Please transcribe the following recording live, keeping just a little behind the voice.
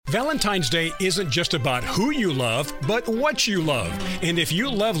Valentine's Day isn't just about who you love, but what you love. And if you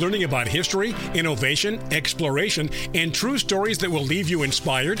love learning about history, innovation, exploration, and true stories that will leave you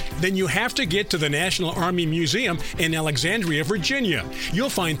inspired, then you have to get to the National Army Museum in Alexandria, Virginia. You'll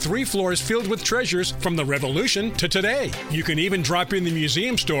find 3 floors filled with treasures from the Revolution to today. You can even drop in the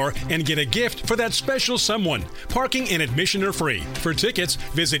museum store and get a gift for that special someone. Parking and admission are free. For tickets,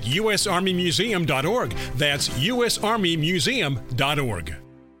 visit usarmymuseum.org. That's usarmymuseum.org.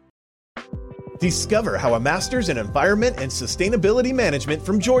 Discover how a master's in environment and sustainability management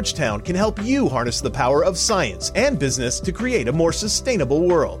from Georgetown can help you harness the power of science and business to create a more sustainable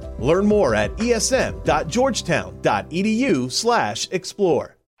world. Learn more at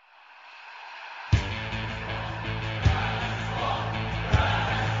esm.georgetown.edu/explore.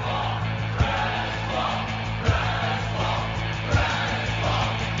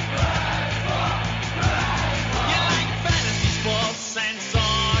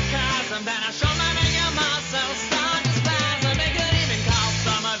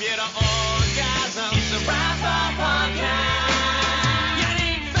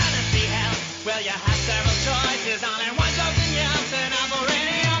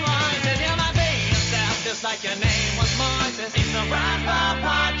 Like your name was Moises. It's a Rasball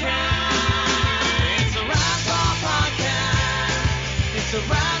podcast. It's a Rasball podcast. It's a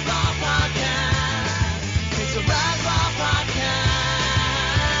Rasball podcast. It's a Rasball podcast.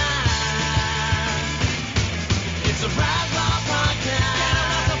 It's a Rasball podcast. Get a Rasball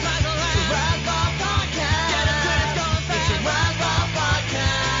podcast. It's a Rasball podcast. Get a Twitter going fast. It's a Rasball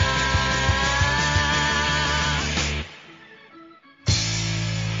podcast.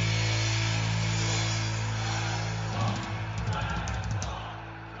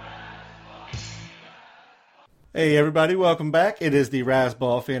 Hey everybody, welcome back. It is the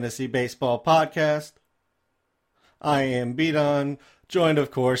Rasball Fantasy Baseball Podcast. I am Beaton, joined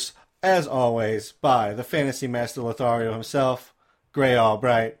of course, as always, by the Fantasy Master Lothario himself, Gray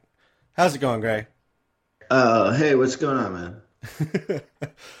Albright. How's it going, Gray? Hey, what's going on, man?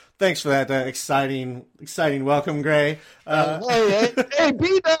 Thanks for that exciting welcome, Gray. Hey,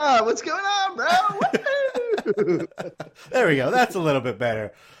 Beaton, what's going on, bro? There we go. That's a little bit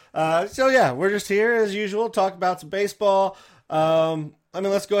better. So yeah, we're just here as usual, talk about some baseball.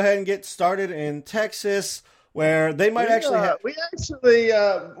 Let's go ahead and get started in Texas, where they might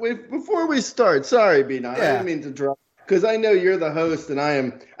before we start, sorry, Beaton, I didn't mean to drop, because I know you're the host, and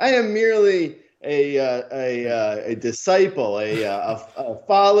I am merely a disciple, a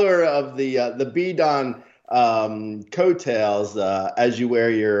follower of the Beaton coattails, as you wear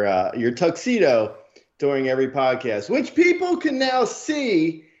your tuxedo during every podcast, which people can now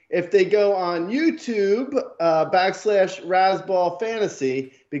see if they go on YouTube, /Rasball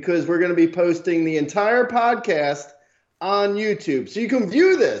Fantasy, because we're going to be posting the entire podcast on YouTube. So you can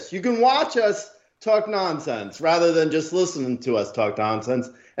view this. You can watch us talk nonsense rather than just listening to us talk nonsense.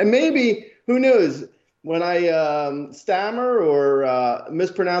 And maybe, who knows, when I stammer or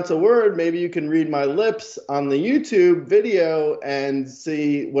mispronounce a word, maybe you can read my lips on the YouTube video and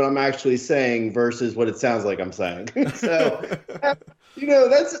see what I'm actually saying versus what it sounds like I'm saying. So,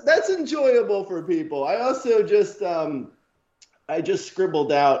 that's enjoyable for people. I also just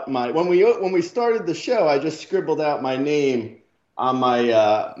scribbled out when we started the show, I just scribbled out my name on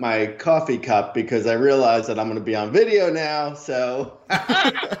my coffee cup because I realized that I'm going to be on video now. So,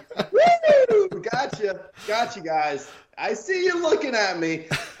 woo! Gotcha, guys. I see you looking at me.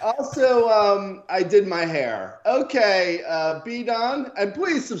 Also, I did my hair. Okay, Beaton, and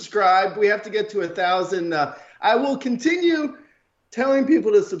please subscribe. We have to get to 1,000. I will continue telling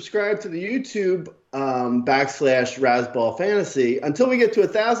people to subscribe to the YouTube /Rasball Fantasy until we get to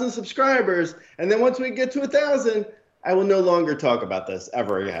 1,000 subscribers. And then once we get to 1,000, I will no longer talk about this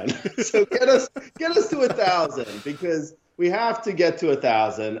ever again. So get us to 1,000 because we have to get to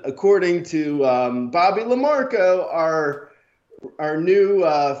 1,000. According to Bobby LaMarco, our new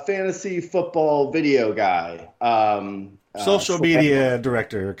fantasy football video guy. Social media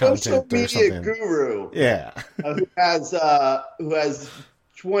director, social media guru. Yeah, who has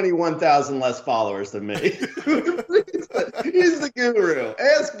 21,000 less followers than me. He's the guru.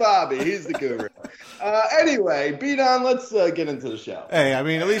 Ask Bobby. He's the guru. Anyway, Beaton, let's get into the show. Hey, at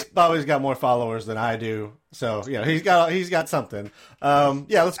least Bobby's got more followers than I do, so he's got something.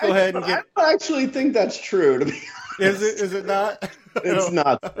 Let's go ahead and get. I don't actually think that's true. To be honest, is it not? It's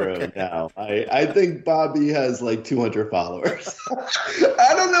not true. Okay. No, I think Bobby has like 200 followers.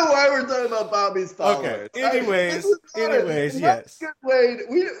 I don't know why we're talking about Bobby's followers. Okay. Anyways, yes. Good way.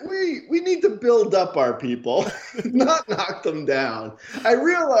 We need to build up our people, not knock them down. I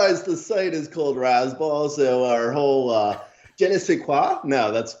realize the site is called Rasball, so our whole Je ne sais quoi?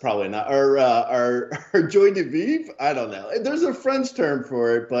 No, that's probably not. Our joie de vivre? I don't know. There's a French term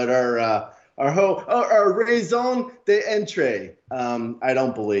for it, but our raison d'être, I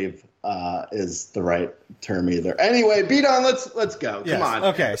don't believe is the right term either. Anyway, beat on. Let's go. Yes. Come on.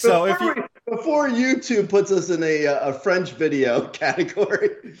 Okay. So before YouTube puts us in a French video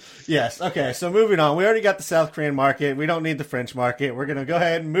category. Yes. Okay. So moving on. We already got the South Korean market. We don't need the French market. We're gonna go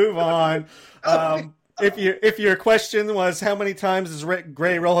ahead and move on. If your question was how many times does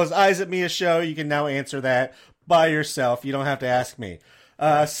Gray roll his eyes at me a show, you can now answer that by yourself. You don't have to ask me.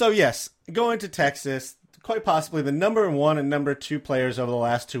 So yes, going to Texas, quite possibly the number 1 and number 2 players over the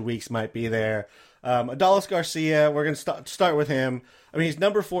last 2 weeks might be there. Adolis Garcia, we're going to start with him. I mean, he's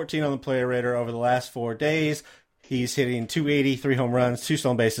number 14 on the player rater over the last 4 days. He's hitting 280, 3 home runs, 2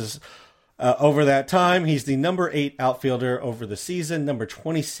 stolen bases. Over that time, he's the number 8 outfielder over the season, number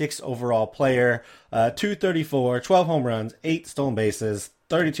 26 overall player, 234, 12 home runs, 8 stolen bases,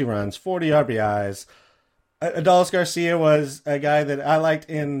 32 runs, 40 RBIs. Adolis Garcia was a guy that I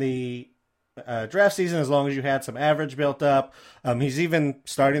liked in the draft season as long as you had some average built up. He's even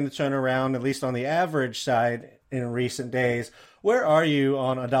starting to turn around, at least on the average side in recent days. Where are you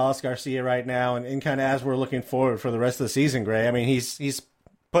on Adolis Garcia right now? And kind of as we're looking forward for the rest of the season, Gray, I mean, he's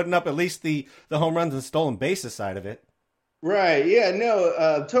putting up at least the home runs and stolen bases side of it. Right. Yeah,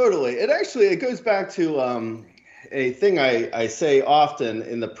 no, totally. It goes back to a thing I say often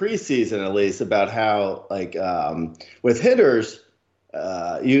in the preseason, at least, about how, like, with hitters,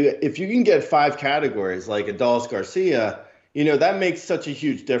 if you can get 5 categories like Adolis Garcia, that makes such a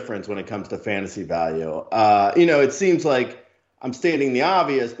huge difference when it comes to fantasy value. It seems like I'm stating the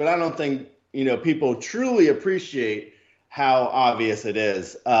obvious, but I don't think, people truly appreciate how obvious it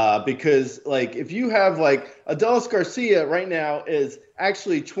is. Because, like, if you have, like, Adolis Garcia right now is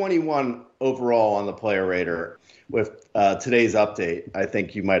actually 21 overall on the player rater with today's update. I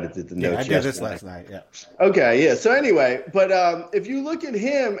think you might have did the notes yesterday. I did this last night, yeah. Okay, yeah. So anyway, but if you look at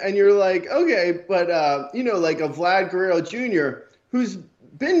him and you're like, okay, but, like a Vlad Guerrero Jr., who's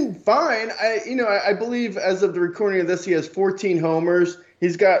been fine. I believe as of the recording of this, he has 14 homers.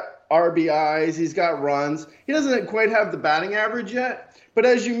 He's got RBIs. He's got runs. He doesn't quite have the batting average yet. But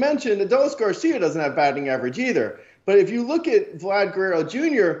as you mentioned, Adolis Garcia doesn't have batting average either. But if you look at Vlad Guerrero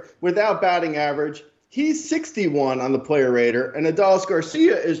Jr. without batting average, he's 61 on the player rater, and Adolis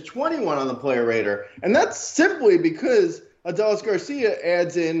Garcia is 21 on the player rater. And that's simply because Adolis Garcia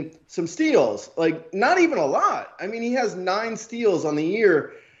adds in some steals, like not even a lot. I mean, he has 9 steals on the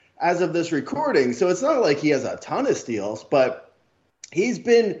year as of this recording. So it's not like he has a ton of steals, but he's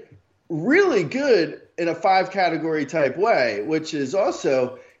been really good in a 5-category type way, which is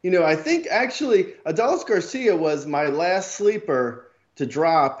also, I think actually Adolis Garcia was my last sleeper to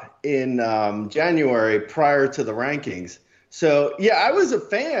drop in January prior to the rankings. So, yeah, I was a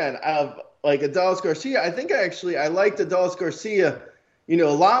fan of, like, Adolis Garcia. I think I liked Adolis Garcia, a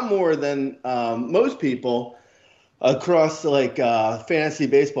lot more than most people across, like, fantasy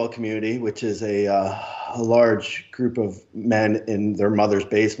baseball community, which is a large group of men in their mother's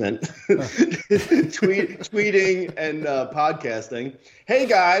basement tweeting and podcasting. Hey,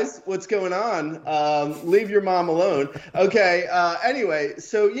 guys, what's going on? Leave your mom alone. Okay. Anyway,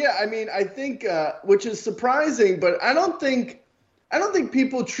 so, yeah, I mean, I think which is surprising, but I don't think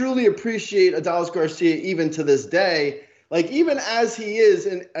people truly appreciate Adolis Garcia even to this day. Like, even as he is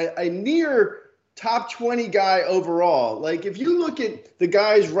a near top 20 guy overall. Like, if you look at the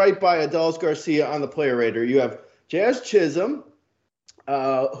guys right by Adolis Garcia on the player rater, you have Jazz Chisholm,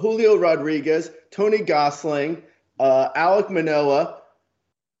 Julio Rodriguez, Tony Gosling, Alek Manoah,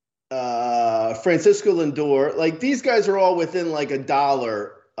 Francisco Lindor. Like, these guys are all within like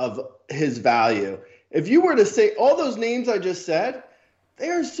 $1 of his value. If you were to say all those names I just said, they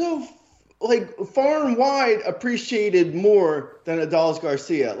are so like far and wide appreciated more than Adolis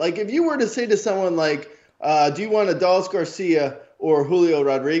Garcia. Like, if you were to say to someone like, do you want Adolis Garcia or Julio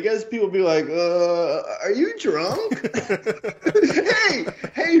Rodriguez? People would be like, are you drunk?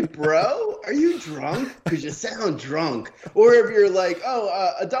 hey, bro, are you drunk? Because you sound drunk. Or if you're like,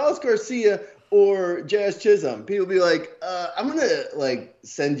 Adolis Garcia or Jazz Chisholm, people be like, I'm going to, like,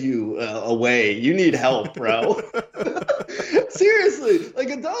 send you away. You need help, bro. Seriously, like,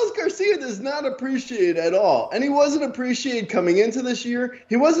 Adolis Garcia does not appreciate at all. And he wasn't appreciated coming into this year.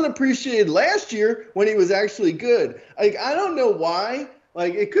 He wasn't appreciated last year when he was actually good. Like, I don't know why.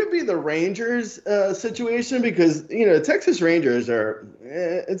 Like, it could be the Rangers situation because, Texas Rangers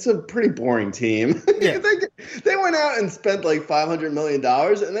it's a pretty boring team. Yeah. They went out and spent like $500 million,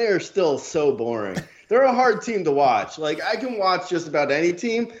 and they are still so boring. they're a hard team to watch. Like, I can watch just about any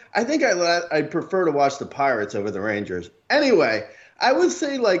team. I think I'd prefer to watch the Pirates over the Rangers. Anyway, I would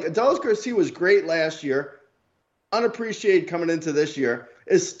say, like, Adolis Garcia was great last year, unappreciated coming into this year,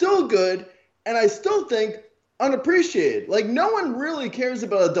 is still good, and I still think unappreciated. Like, no one really cares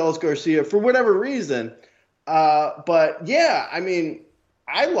about Adolis Garcia for whatever reason. But, yeah, I mean,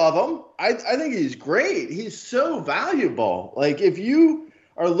 I love him. I think he's great. He's so valuable. Like, if you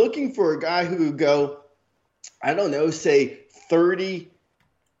are looking for a guy who would go, I don't know, say 30,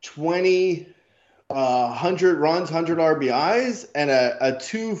 20, 100 runs, 100 RBIs, and a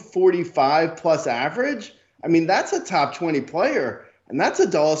 245 plus average, I mean, that's a top 20 player, and that's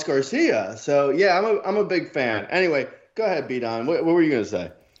Adolis Garcia. So, yeah, I'm a big fan. Anyway, go ahead, B-Don. What were you going to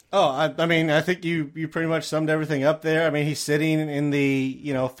say? Oh, I mean, I think you pretty much summed everything up there. I mean, he's sitting in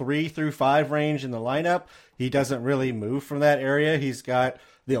the 3 through 5 range in the lineup. He doesn't really move from that area. He's got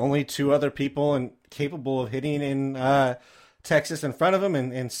the only 2 other people capable of hitting in Texas in front of him,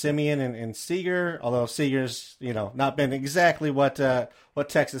 and Simeon and Seager. Although Seager's not been exactly what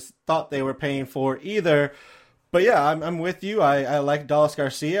Texas thought they were paying for either. But yeah, I'm with you. I like Adolis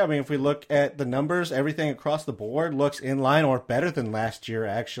Garcia. I mean, if we look at the numbers, everything across the board looks in line or better than last year,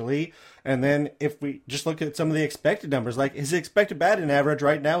 actually. And then if we just look at some of the expected numbers, like his expected batting average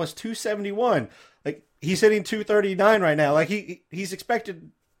right now is 271. Like, he's hitting 239 right now. Like, he's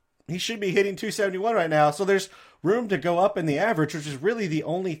expected, he should be hitting 271 right now. So there's room to go up in the average, which is really the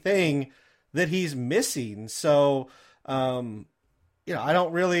only thing that he's missing. So, I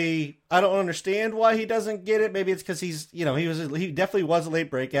don't understand why he doesn't get it. Maybe it's because he definitely was a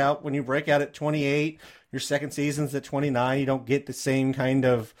late breakout. When you break out at 28, your second season's at 29, you don't get the same kind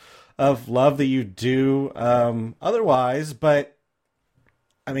of love that you do otherwise. But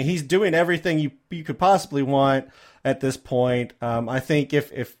I mean, he's doing everything you could possibly want at this point. I think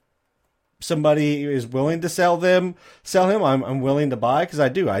if somebody is willing to sell him, I'm willing to buy, because I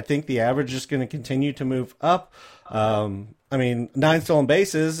do. I think the average is going to continue to move up. I mean, 9 stolen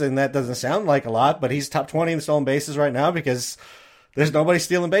bases, and that doesn't sound like a lot, but he's top 20 in stolen bases right now because there's nobody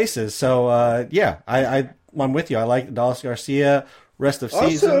stealing bases. So, I'm with you. I like Adolis Garcia rest of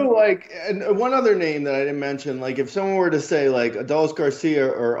season. Also, like, and one other name that I didn't mention, like, if someone were to say, like, Adolis Garcia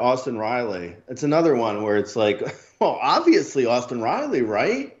or Austin Riley, it's another one where it's like, well, obviously Austin Riley,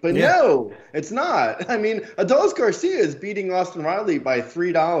 right? But no, it's not. I mean, Adolis Garcia is beating Austin Riley by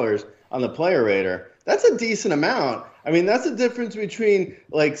 $3 on the player rater. That's a decent amount. I mean, that's the difference between,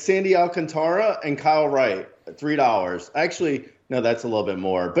 like, Sandy Alcantara and Kyle Wright, $3. Actually, no, that's a little bit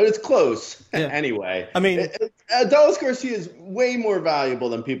more, but it's close. Yeah. Anyway. I mean, Adolis Garcia is way more valuable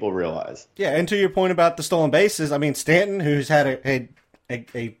than people realize. Yeah, and to your point about the stolen bases, I mean, Stanton, who's had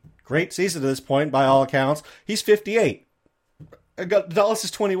a great season to this point by all accounts, he's 58. Adolis is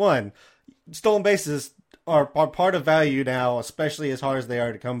 21. Stolen bases are part of value now, especially as hard as they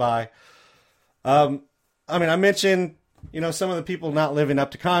are to come by. I mean, I mentioned, some of the people not living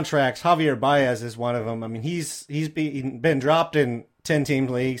up to contracts. Javier Baez is one of them. I mean, he's been dropped in 10-team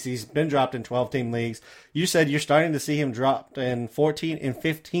leagues. He's been dropped in 12-team leagues. You said you're starting to see him dropped in 14 and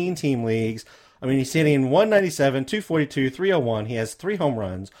 15-team leagues. I mean, he's hitting 197, 242, 301. He has 3 home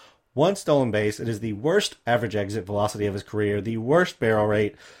runs, 1 stolen base. It is the worst average exit velocity of his career, the worst barrel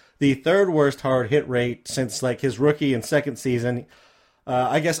rate, the 3rd worst hard hit rate since, like, his rookie and second season.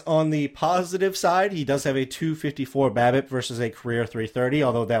 I guess on the positive side, he does have a 254 BABIP versus a career 330,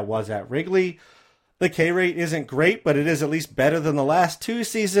 although that was at Wrigley. The K rate isn't great, but it is at least better than the last 2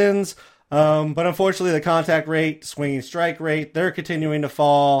 seasons. But unfortunately, the contact rate, swinging strike rate, they're continuing to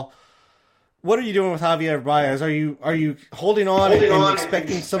fall. What are you doing with Javier Baez? Are you holding on and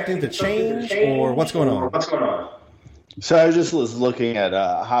expecting something to change, or what's going on? So I just was looking at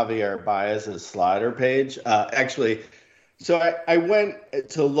Javier Baez's slider page. So I went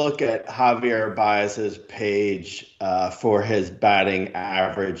to look at Javier Baez's page for his batting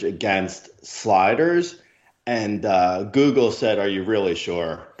average against sliders, and Google said, "Are you really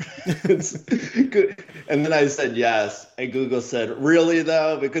sure?" It's good. And then I said yes, and Google said, "Really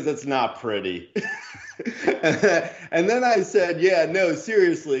though, because it's not pretty." And then I said, "Yeah, no,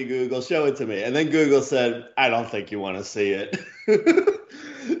 seriously, Google, show it to me." And then Google said, "I don't think you want to see it."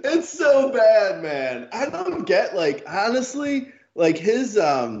 It's so bad, man. I don't get, like, honestly, like, his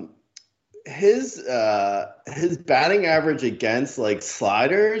batting average against, like,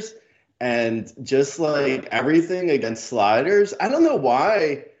 sliders and just, like, everything against sliders. I don't know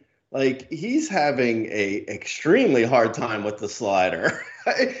why, like, he's having a extremely hard time with the slider.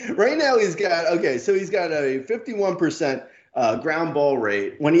 Right now he's got a 51% ground ball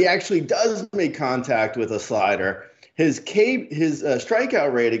rate when he actually does make contact with a slider. his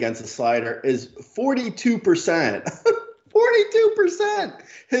strikeout rate against the slider is 42%. 42%.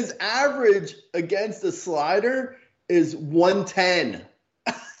 His average against the slider is 110.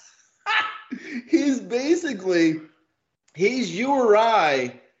 He's you or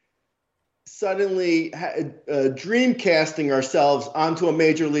I suddenly dreamcasting ourselves onto a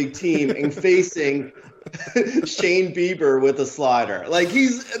major league team and facing Shane Bieber with a slider. Like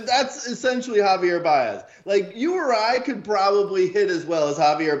that's essentially Javier Baez. Like you or I could probably hit as well as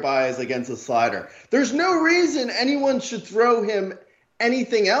Javier Baez against a slider. There's no reason anyone should throw him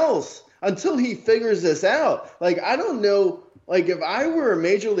anything else until he figures this out. Like I don't know, like if I were a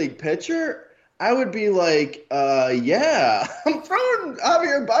major league pitcher, I would be like, yeah, I'm throwing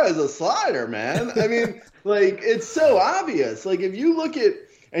Javier Baez a slider, man. I mean, like, it's so obvious. Like, if you look at,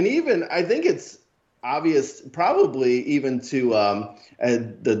 and even, I think it's obvious probably even to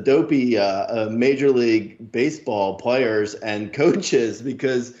the dopey Major League Baseball players and coaches,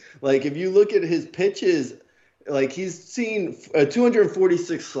 because, like, if you look at his pitches, like, he's seen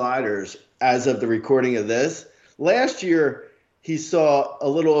 246 sliders as of the recording of this. Last year, he saw a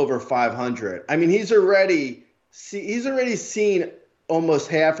little over 500. I mean, he's already seen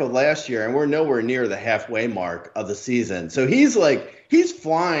almost half of last year, and we're nowhere near the halfway mark of the season. So he's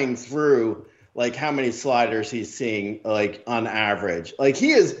flying through like how many sliders he's seeing like on average. Like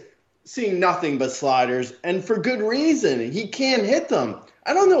he is seeing nothing but sliders, and for good reason. He can't hit them.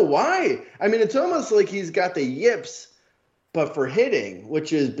 I don't know why. I mean, it's almost like he's got the yips, but for hitting,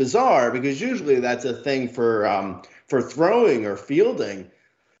 which is bizarre because usually that's a thing for throwing or fielding.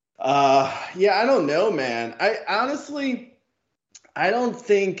 Yeah, I don't know, man. I honestly, I don't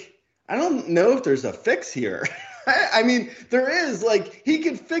know if there's a fix here. I mean, there is. Like, he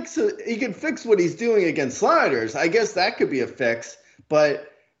could fix what he's doing against sliders. I guess that could be a fix.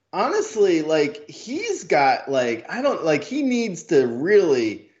 But honestly, like, he's got, like, he needs to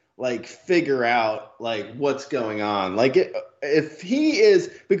really, like, figure out, like, what's going on. Like, if he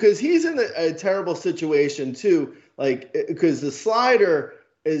is, because he's in a terrible situation, too. Like, because the slider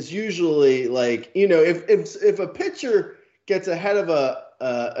is usually like, you know, if a pitcher gets ahead of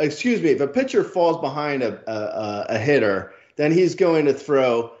if a pitcher falls behind a hitter, then he's going to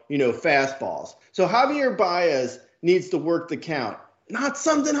throw, you know, fastballs. So Javier Baez needs to work the count. Not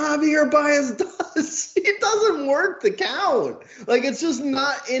something Javier Baez does. He doesn't work the count. Like, it's just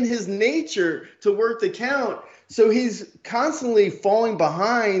not in his nature to work the count. So he's constantly falling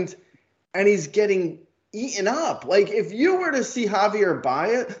behind, and he's getting eaten up. Like, if you were to see Javier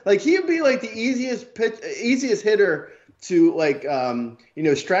Baez, like, he'd be like the easiest hitter to, like,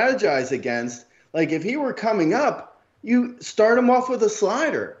 strategize against. Like, if he were coming up, you start him off with a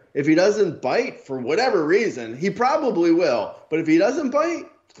slider. If he doesn't bite for whatever reason, he probably will. But if he doesn't bite,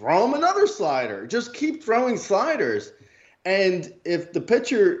 throw him another slider. Just keep throwing sliders. And if the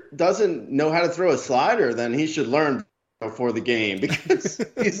pitcher doesn't know how to throw a slider, then he should learn before the game, because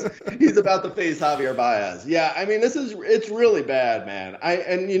he's about to face Javier Baez. Yeah, I mean, it's really bad, man.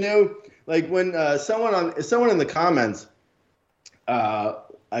 And you know, like when someone in the comments,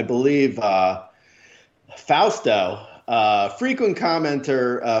 I believe Fausto, frequent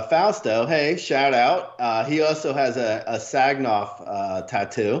commenter Fausto, hey, shout out. He also has a Sagnoff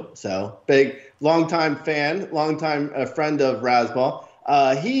tattoo, so big, longtime fan, longtime friend of Rasball.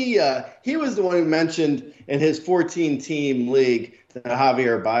 He was the one who mentioned in his 14-team league that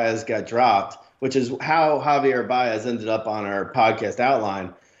Javier Baez got dropped, which is how Javier Baez ended up on our podcast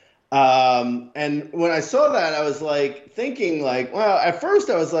outline. And when I saw that, I was like thinking, like, well, at first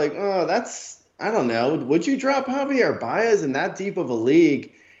I was like, oh, I don't know. Would you drop Javier Baez in that deep of a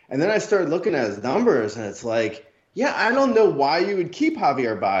league? And then I started looking at his numbers, and it's like, yeah, I don't know why you would keep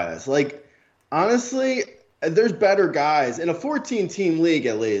Javier Baez. Like, honestly, there's better guys in a 14-team league,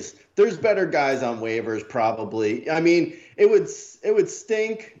 at least. There's better guys on waivers, probably. I mean, it would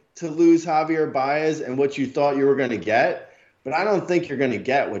stink to lose Javier Baez and what you thought you were going to get, but I don't think you're going to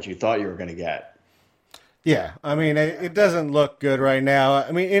get what you thought you were going to get. Yeah, I mean, it doesn't look good right now.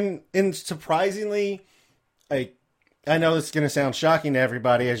 I mean, in surprisingly, I know this is going to sound shocking to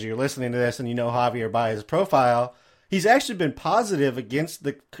everybody as you're listening to this and you know Javier Baez's profile. He's actually been positive against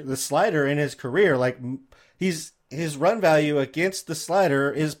the slider in his career. Like, his run value against the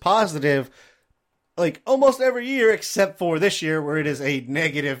slider is positive, like, almost every year except for this year, where it is a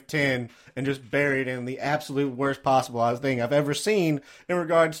 -10 and just buried in the absolute worst possible thing I've ever seen in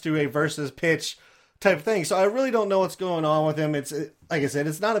regards to a versus pitch type of thing. So I really don't know what's going on with him. It's, like I said,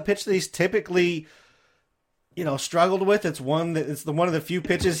 it's not a pitch that he's typically, like, I know this is going to sound shocking to everybody as you're listening to this and you know Javier Baez's profile. He's actually been positive against the slider in his career. Like, he's struggled with. It's one of the few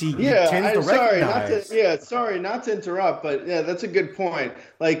pitches he tends to recognize. Sorry not to interrupt, but yeah, that's a good point.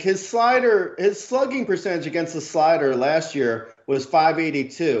 Like his slugging percentage against the slider last year was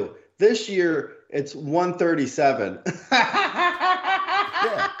 .582. This year it's .137.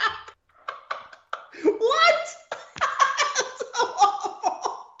 Yeah. What?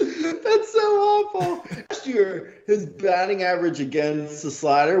 That's so awful. Last year, his batting average against the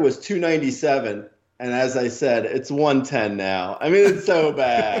slider was .297. And as I said, it's 110 now. I mean, it's so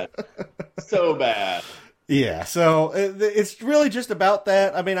bad. So bad. Yeah, so it's really just about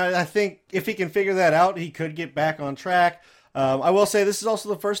that. I mean, I think if he can figure that out, he could get back on track. I will say this is also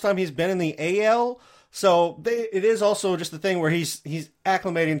the first time he's been in the AL. So it is also just the thing where he's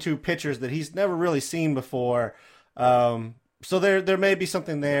acclimating to pitchers that he's never really seen before. So there may be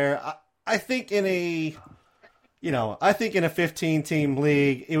something there. I think in a 15-team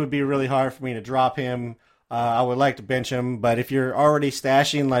league, it would be really hard for me to drop him. I would like to bench him, but if you're already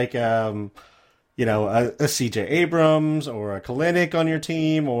stashing like a CJ Abrams or a Kalinick on your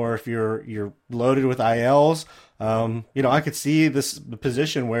team, or if you're loaded with ILs, I could see the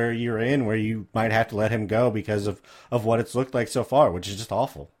position where you're in where you might have to let him go because of what it's looked like so far, which is just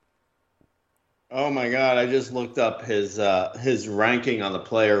awful. Oh my God! I just looked up his ranking on the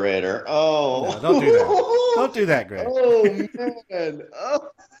player rater. Oh, no, don't do that! Don't do that, Greg. Oh man!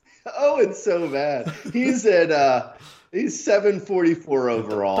 Oh, it's so bad. He's at he's 744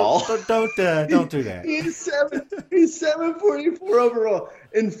 overall. Don't do that. He's 744 overall.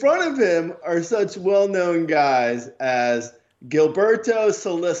 In front of him are such well-known guys as Gilberto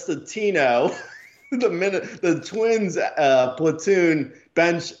Celestino, the Twins platoon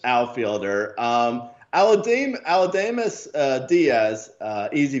bench outfielder. Aladamas Diaz,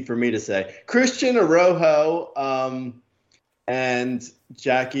 easy for me to say. Christian Arrojo, and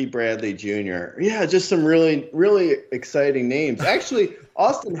Jackie Bradley Jr. Yeah, just some really, really exciting names. Actually,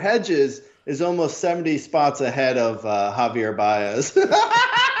 Austin Hedges is almost 70 spots ahead of Javier Baez.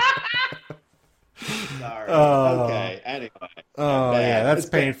 Sorry. Okay. Anyway. Oh yeah, that's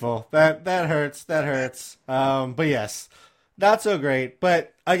painful. That hurts. That hurts. But yes, not so great.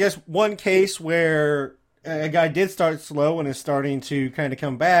 But I guess one case where a guy did start slow and is starting to kind of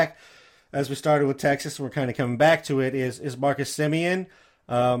come back, as we started with Texas, and we're kind of coming back to it, is Marcus Semien.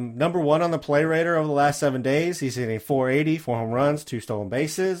 Number one on the play rater over the last 7 days. He's hitting 480, 4 home runs, 2 stolen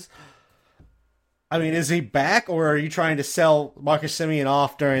bases. I mean, is he back, or are you trying to sell Marcus Semien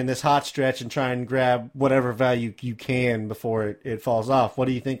off during this hot stretch and try and grab whatever value you can before it falls off? What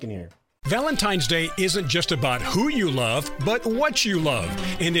are you thinking here? Valentine's Day isn't just about who you love, but what you love.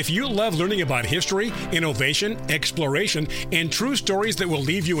 And if you love learning about history, innovation, exploration, and true stories that will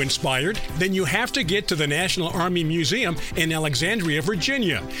leave you inspired, then you have to get to the National Army Museum in Alexandria,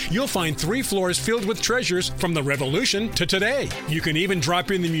 Virginia. You'll find 3 floors filled with treasures from the Revolution to today. You can even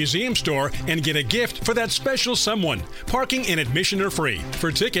drop in the museum store and get a gift for that special someone. Parking and admission are free.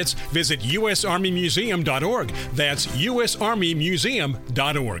 For tickets, visit usarmymuseum.org. That's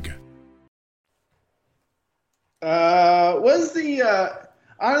usarmymuseum.org.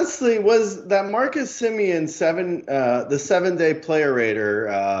 Was that Marcus Semien the 7-day player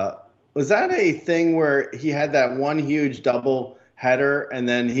rater? Was that a thing where he had that one huge double header and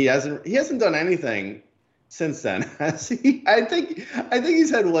then he hasn't done anything since then? Has he? I think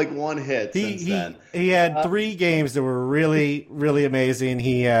he's had like one hit since then. He had 3 games that were really, really amazing.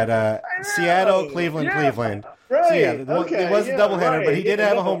 He had Seattle, Cleveland. Right. So yeah, it was a doubleheader, but he did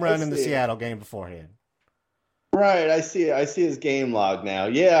have a home run in the Seattle game beforehand. Right, I see his game log now.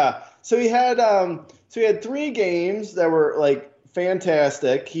 Yeah, so he had 3 games that were like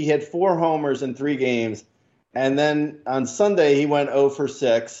fantastic. He had 4 homers in 3 games, and then on Sunday he went 0 for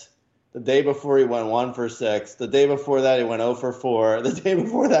 6. The day before he went 1 for 6. The day before that he went 0 for 4. The day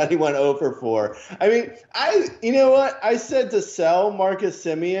before that he went 0 for 4. I mean, you know what? I said to sell Marcus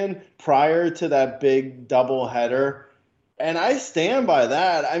Semien prior to that big doubleheader. And I stand by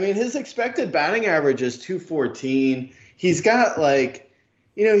that. I mean, his expected batting average is .214. He's got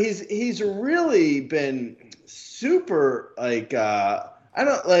he's really been super I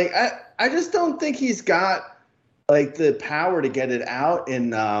just don't think he's got like the power to get it out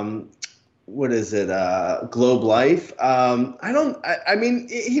in Globe Life. I mean,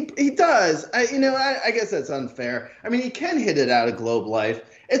 he does. I guess that's unfair. I mean, he can hit it out of Globe Life.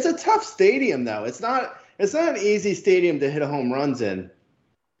 It's a tough stadium though. It's not an easy stadium to hit home runs in.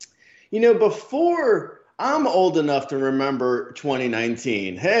 Before I'm old enough to remember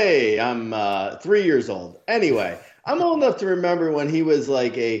 2019. Hey, I'm 3 years old. Anyway, I'm old enough to remember when he was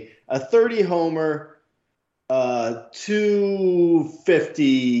like a 30 homer,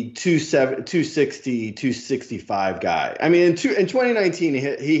 250, 260, 265 guy. I mean, in 2019,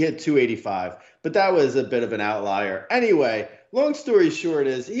 he hit 285, but that was a bit of an outlier. Anyway, long story short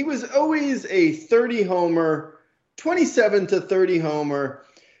is he was always a 30 homer, 27 to 30 homer,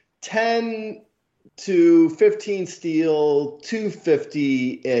 10 to 15 steal,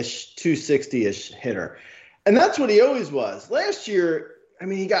 250-ish, 260-ish hitter. And that's what he always was. Last year, I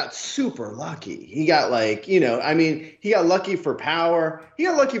mean, he got super lucky. He got he got lucky for power. He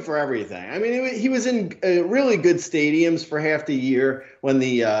got lucky for everything. I mean, he was in really good stadiums for half the year when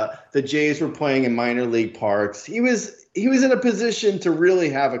the Jays were playing in minor league parks. He was in a position to really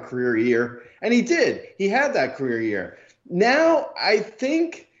have a career year, and he did. He had that career year. Now, I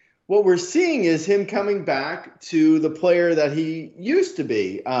think what we're seeing is him coming back to the player that he used to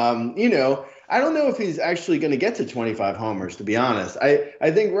be. I don't know if he's actually going to get to 25 homers, to be honest.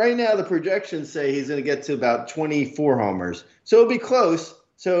 I think right now the projections say he's going to get to about 24 homers. So it'll be close.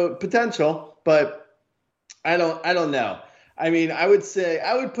 So potential, but I don't know. I mean, I would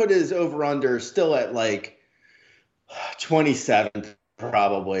put his over-under still at 27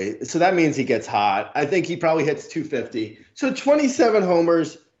 probably. So that means he gets hot. I think he probably hits 250. So 27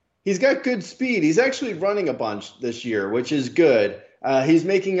 homers. He's got good speed. He's actually running a bunch this year, which is good. He's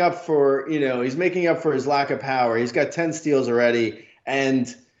making up for his lack of power. He's got 10 steals already.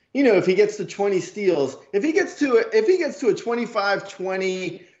 And, if he gets to 20 steals, if he gets to a 25,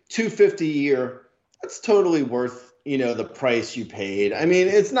 20, 250 year, that's totally worth, the price you paid. I mean,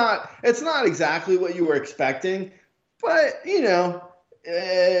 it's not exactly what you were expecting, but,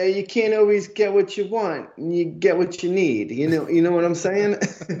 you can't always get what you want. You get what you need. You know what I'm saying?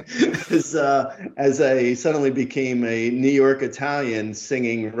 as I suddenly became a New York Italian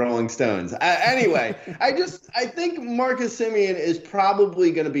singing Rolling Stones. Anyway, I think Marcus Semien is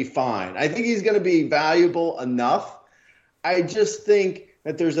probably going to be fine. I think he's going to be valuable enough. I just think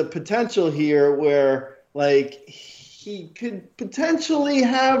that there's a potential here where he could potentially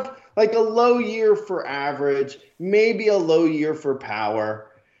have a low year for average, maybe a low year for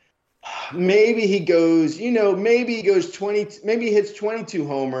power. Maybe he goes 20, maybe he hits 22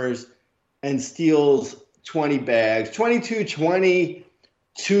 homers and steals 20 bags. 22, 20,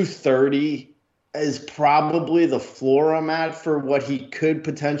 230 is probably the floor I'm at for what he could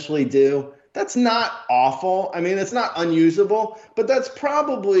potentially do. That's not awful. I mean, it's not unusable, but that's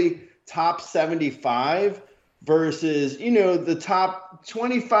probably top 75 versus, the top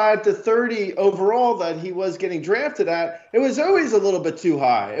 25 to 30 overall that he was getting drafted at. It was always a little bit too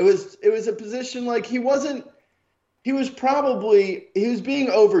high. It was a position he was being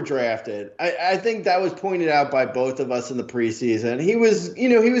overdrafted. I think that was pointed out by both of us in the preseason. He was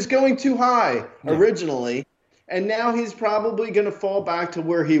going too high originally, and now he's probably going to fall back to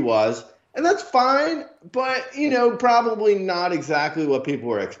where he was. And that's fine, but, probably not exactly what people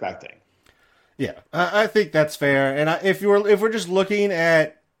were expecting. Yeah, I think that's fair. And if we're just looking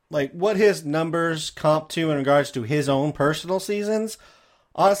at what his numbers comp to in regards to his own personal seasons,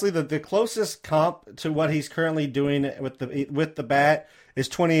 honestly, the closest comp to what he's currently doing with the bat is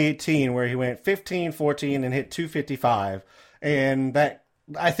 2018, where he went 15, 14 and hit 255. And that,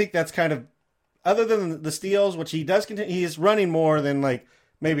 I think that's kind of, other than the steals, which he does continue, he is running more than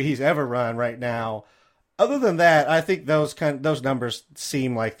maybe he's ever run right now. Other than that, I think those numbers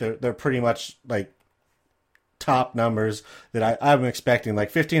seem like they're pretty much top numbers that I'm expecting.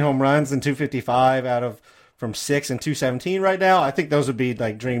 15 home runs and 255 from 6 and 217 right now. I think those would be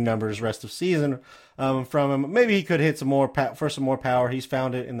dream numbers rest of season from him. Maybe he could hit some more power. He's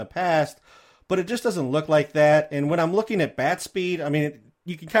found it in the past, but it just doesn't look like that. And when I'm looking at bat speed, I mean,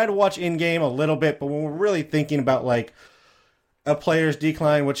 you can kind of watch in game a little bit, but when we're really thinking about a player's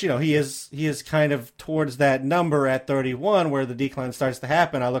decline, which, he is kind of towards that number at 31 where the decline starts to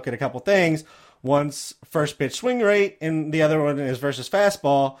happen, I look at a couple things. One's first pitch swing rate, and the other one is versus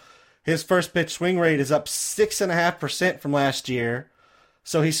fastball. His first pitch swing rate is up 6.5% from last year.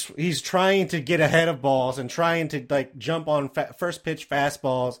 So he's trying to get ahead of balls and trying to jump on first pitch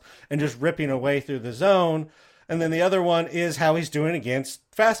fastballs and just ripping away through the zone. And then the other one is how he's doing against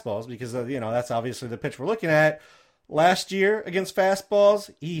fastballs, because that's obviously the pitch we're looking at. Last year against fastballs,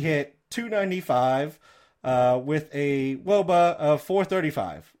 he hit 295 with a WOBA of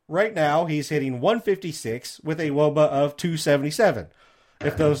 435. Right now, he's hitting 156 with a WOBA of 277.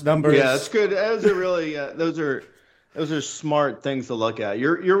 If those numbers, yeah, that's good. Those are really those are smart things to look at.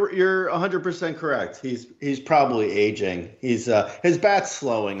 You're 100% correct. He's probably aging. His bat's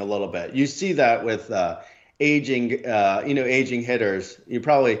slowing a little bit. You see that with aging hitters. You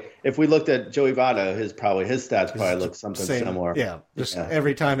probably, if we looked at Joey Votto, his stats probably look something similar. Yeah, just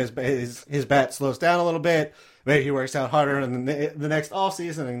every time his bat slows down a little bit, maybe he works out harder in the next off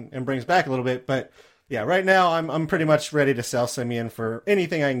season and brings back a little bit. But yeah, right now I'm pretty much ready to sell Simeon for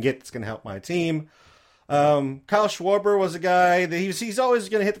anything I can get that's going to help my team. Kyle Schwarber was a guy that he's always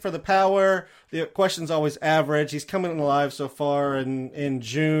going to hit for the power. The question's always average. He's coming alive so far in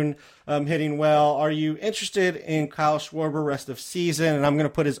June, hitting well. Are you interested in Kyle Schwarber rest of season? And I'm going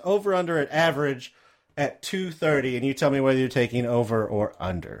to put his over-under at average at 230, and you tell me whether you're taking over or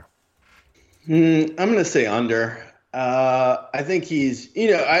under. I'm going to say under. I think he's,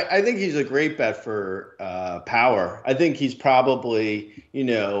 I think he's a great bet for power. I think he's probably,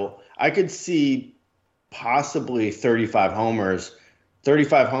 I could see possibly 35 homers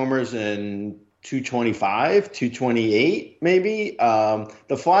in 225, 228, maybe.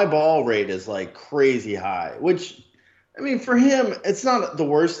 The fly ball rate is like crazy high, which, I mean, for him, it's not the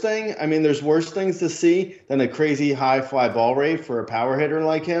worst thing. I mean, there's worse things to see than a crazy high fly ball rate for a power hitter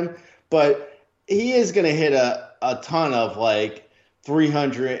like him. But he is going to hit a ton of like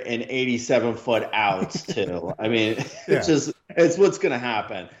 387 foot outs too. I mean, it's what's going to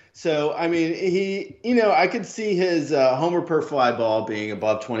happen. So, I mean, I could see his homer per fly ball being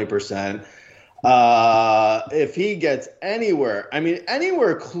above 20%. If he gets anywhere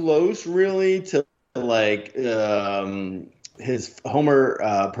close really to like his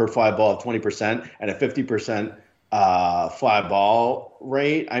homer per fly ball of 20% and a 50% fly ball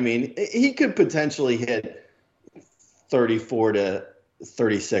rate, I mean, he could potentially hit 34 to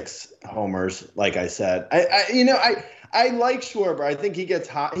 36 homers, like I said. I like Schwarber. I think he gets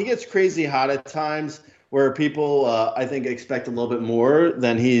hot. He gets crazy hot at times where people, I think, expect a little bit more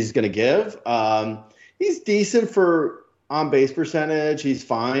than he's going to give. He's decent for on-base percentage. He's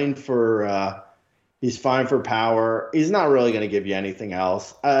fine for power. He's not really going to give you anything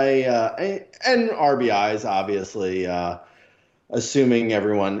else. And RBIs, obviously, assuming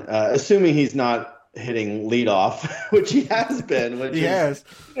he's not hitting leadoff, which he has been. I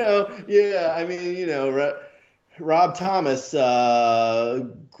mean, Rob Thomas,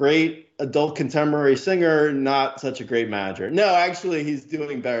 great adult contemporary singer, not such a great manager. No, actually, he's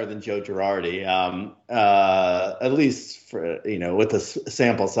doing better than Joe Girardi, at least for with a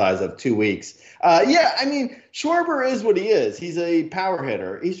sample size of 2 weeks. I mean, Schwarber is what he is. He's a power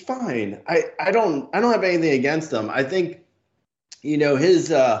hitter. He's fine. I don't have anything against him. I think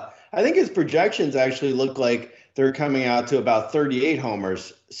his projections actually look like they're coming out to about 38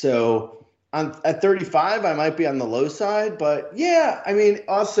 homers. So at 35, I might be on the low side, but yeah, I mean,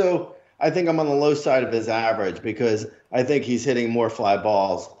 also I think I'm on the low side of his average because I think he's hitting more fly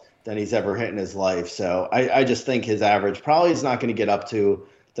balls than he's ever hit in his life. So I just think his average probably is not going to get up to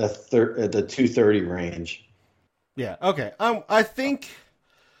the 230 range. Yeah. Okay. I think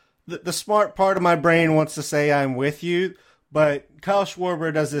the smart part of my brain wants to say I'm with you, but Kyle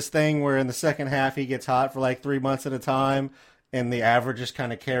Schwarber does this thing where in the second half he gets hot for like 3 months at a time, and the average just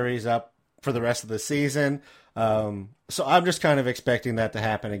kind of carries up for the rest of the season. So I'm just kind of expecting that to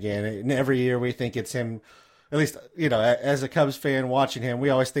happen again. And every year we think it's him, at least, as a Cubs fan watching him, we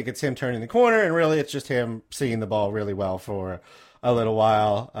always think it's him turning the corner, and really it's just him seeing the ball really well for a little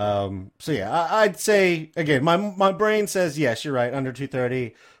while. So yeah, I'd say, again, my brain says, yes, you're right, under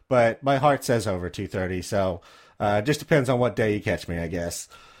 230, but my heart says over 230. So it just depends on what day you catch me, I guess.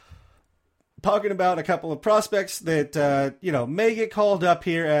 Talking about a couple of prospects that, may get called up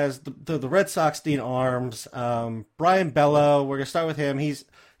here as the Red Sox need arms. Brian Bello, we're going to start with him. He's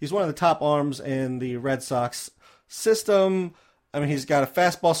one of the top arms in the Red Sox system. I mean, he's got a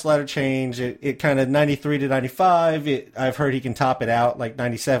fastball slider change. It kind of 93 to 95. I've heard he can top it out like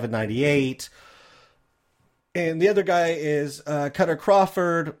 97, 98. And the other guy is Cutter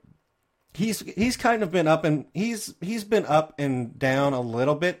Crawford. He's kind of been up and he's been up and down a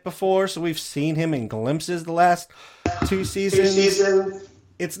little bit before, so we've seen him in glimpses the last 2 seasons.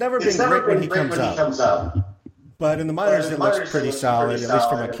 It's never been great when he comes up. But in the minors, it looks pretty solid, at least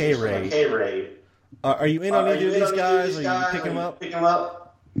from a K rate. Are you in on either of these guys? Are you picking them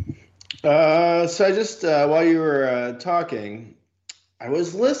up? So I just, while you were talking, I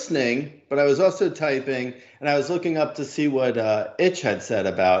was listening, but I was also typing, and I was looking up to see what Itch had said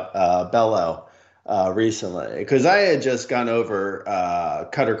about Bello recently, because I had just gone over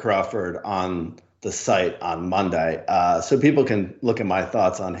Cutter Crawford on the site on Monday, so people can look at my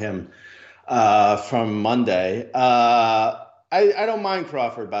thoughts on him from Monday. I don't mind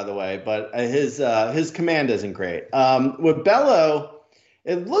Crawford, by the way, but his command isn't great. With Bello,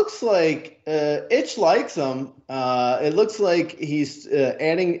 it looks like Itch likes him. It looks like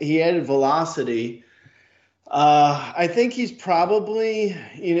he added velocity I think he's probably,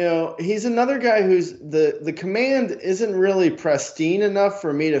 he's another guy who's the command isn't really pristine enough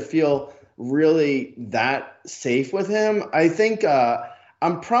for me to feel really that safe with him. I think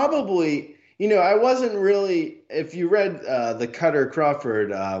I'm probably, I wasn't really, if you read the Cutter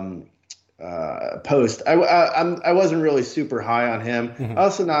Crawford post, I wasn't really super high on him. Mm-hmm.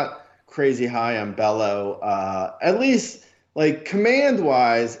 Also not crazy high on Bello. At least like command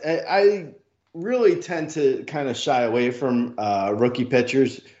wise, I really tend to kind of shy away from rookie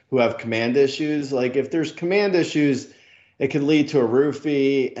pitchers who have command issues. Like if there's command issues, it can lead to a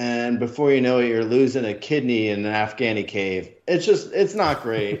roofie, and before you know it, you're losing a kidney in an Afghani cave. It's not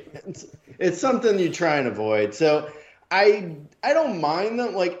great. It's something you try and avoid. So I don't mind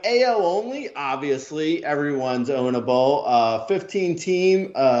them. Like AL only, obviously everyone's ownable. 15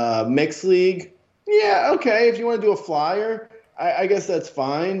 team mixed league. Yeah, okay. If you want to do a flyer, I guess that's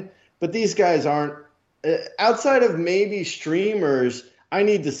fine. But these guys aren't outside of maybe streamers. I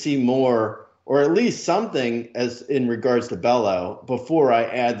need to see more, or at least something as in regards to Bello before I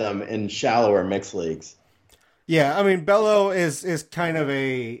add them in shallower mixed leagues. Yeah, I mean Bello is kind of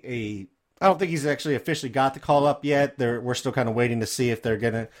a. I don't think he's actually officially got the call up yet. We're still kind of waiting to see if they're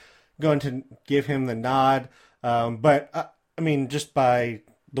going to give him the nod. But I mean, just by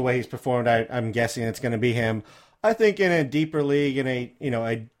the way he's performed, I'm guessing it's going to be him. I think in a deeper league, in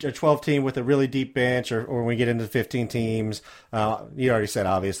a 12 team with a really deep bench, or when we get into 15 teams, you already said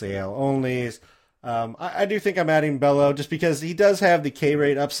obviously AL onlys. I do think I'm adding Bello just because he does have the K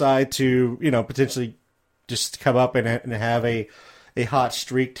rate upside to potentially just come up and have a hot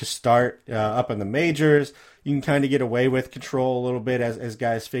streak to start up in the majors. You can kind of get away with control a little bit as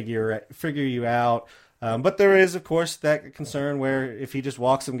guys figure you out. But there is, of course, that concern where if he just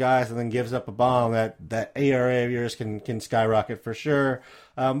walks some guys and then gives up a bomb, that ARA of yours can skyrocket for sure.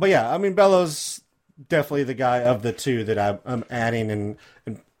 But yeah, I mean, Bello's definitely the guy of the two that I'm adding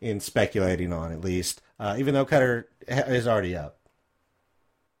and speculating on, at least, even though Cutter is already up.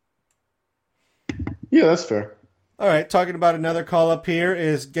 Yeah, that's fair. All right, talking about another call-up here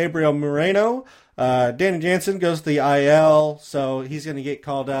is Gabriel Moreno. Danny Jansen goes to the IL, so he's going to get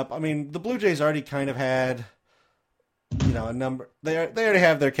called up. I mean, the Blue Jays already kind of had, a number. They already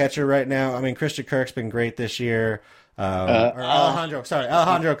have their catcher right now. I mean, Christian Kirk's been great this year. Alejandro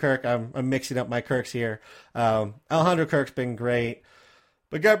Kirk. I'm mixing up my Kirks here. Alejandro Kirk's been great.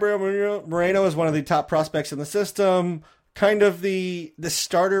 But Gabriel Moreno is one of the top prospects in the system. Kind of the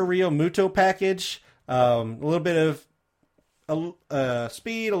starter Rio Muto package. A little bit of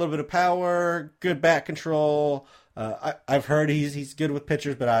speed, a little bit of power, good bat control. I've heard he's good with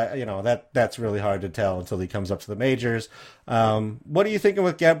pitchers, but that's really hard to tell until he comes up to the majors. What are you thinking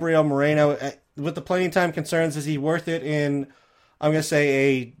with Gabriel Moreno? With the playing time concerns, is he worth it in, I'm going to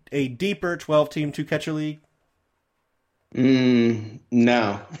say, a deeper 12-team two-catcher league?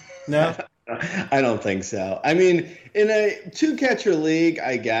 No. No? I don't think so. I mean, in a two-catcher league,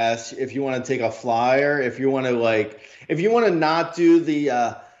 I guess, if you want to take a flyer, if you want to not do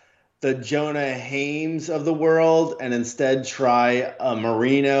the Jonah Hames of the world and instead try a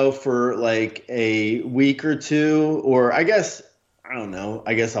Marino for like a week or two, or I guess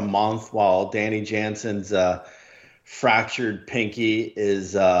a month while Danny Jansen's fractured pinky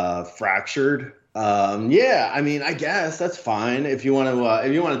is fractured. I mean, I guess that's fine. If you want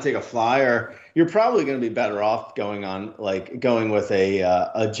to take a flyer, you're probably going to be better off going with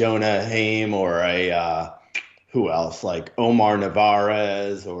a Jonah Haim or a who else, like Omar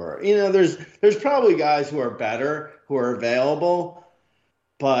Narvaez, or there's probably guys who are better who are available.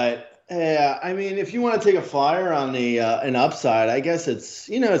 But I mean, if you want to take a flyer on an upside, I guess it's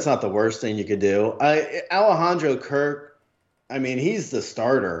not the worst thing you could do. Alejandro Kirk, I mean, he's the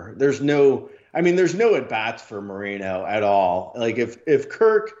starter. There's no at bats for Moreno at all. Like if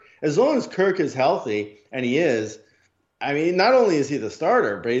Kirk, as long as Kirk is healthy, and he is, I mean, not only is he the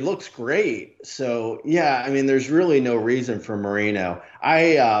starter, but he looks great. So yeah, I mean, there's really no reason for Moreno.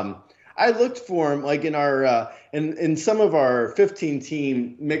 I looked for him like in our in some of our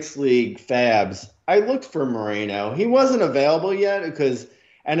 15-team mixed league fabs. I looked for Moreno. He wasn't available yet because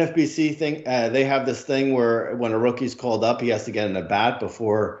NFBC they have this thing where when a rookie's called up, he has to get an at bat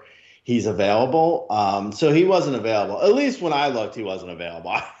before he's available. So he wasn't available. At least when I looked, he wasn't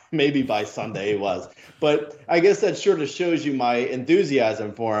available. Maybe by Sunday he was. But I guess that sort of shows you my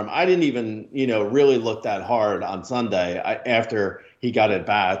enthusiasm for him. I didn't even, really look that hard on Sunday after he got at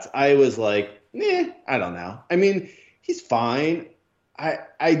bats. I was like, I don't know. I mean, he's fine.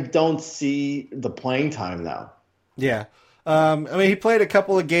 I don't see the playing time, though. Yeah. I mean, he played a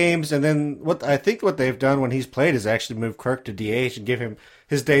couple of games, and then what they've done when he's played is actually move Kirk to DH and give him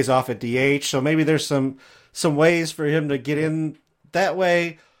his days off at DH. So maybe there's some some ways for him to get in that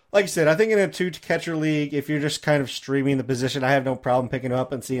way. Like I said, I think in a 2-catcher league, if you're just kind of streaming the position, I have no problem picking him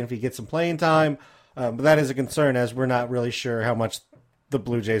up and seeing if he gets some playing time. But that is a concern, as we're not really sure how much the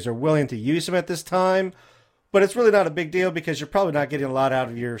Blue Jays are willing to use him at this time. But it's really not a big deal because you're probably not getting a lot out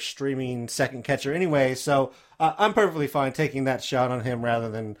of your streaming second catcher anyway. So I'm perfectly fine taking that shot on him rather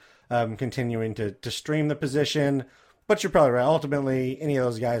than continuing to stream the position. But you're probably right. Ultimately, any of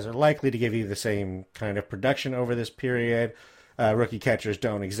those guys are likely to give you the same kind of production over this period. Rookie catchers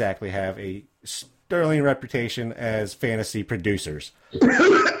don't exactly have a sterling reputation as fantasy producers.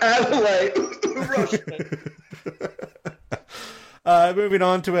 Adelaide. Moving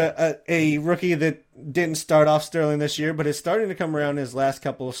on to a rookie that didn't start off sterling this year, but is starting to come around in his last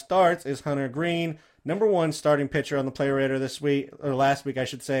couple of starts, is Hunter Green, number 1 starting pitcher on the Player Rater this week, or last week, I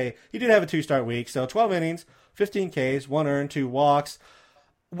should say. He did have a 2-start week, so 12 innings, 15 Ks, 1 earned, 2 walks.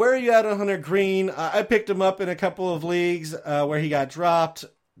 Where are you at on Hunter Green? I picked him up in a couple of leagues where he got dropped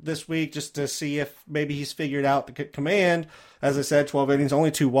this week just to see if maybe he's figured out the command. As I said, 12 innings,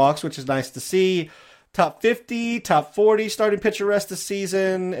 only 2 walks, which is nice to see. Top 50, top 40 starting pitcher rest of the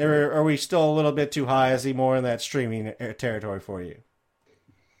season, or are we still a little bit too high? Is he more in that streaming territory for you?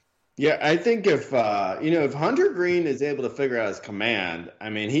 Yeah, I think if Hunter Green is able to figure out his command, I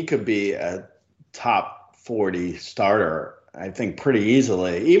mean, he could be a top 40 starter, I think, pretty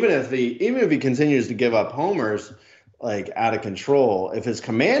easily. Even if he continues to give up homers like out of control, if his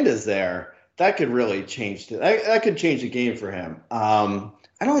command is there, that could really change that could change the game for him.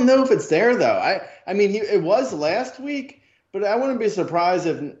 I don't know if it's there though. I mean, it was last week, but I wouldn't be surprised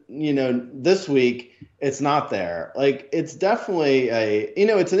if this week it's not there. Like, it's definitely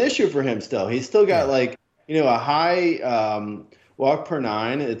it's an issue for him still. He's still got a high walk per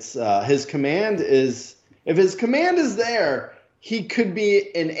 9. It's his command is. If his command is there, he could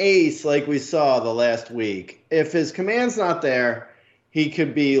be an ace like we saw the last week. If his command's not there, he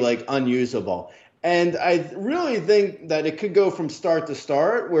could be like unusable. And I really think that it could go from start to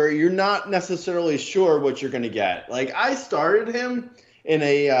start where you're not necessarily sure what you're going to get. Like, I started him in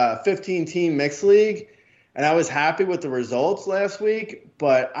a 15-team mixed league, and I was happy with the results last week,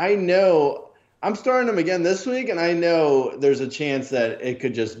 but I know I'm starting him again this week, and I know there's a chance that it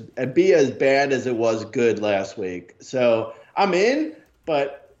could just be as bad as it was good last week. So I'm in,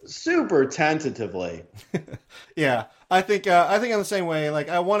 but super tentatively. Yeah, I think I'm the same way. Like,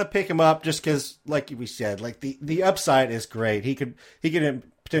 I want to pick him up just because, like we said, like the upside is great. He could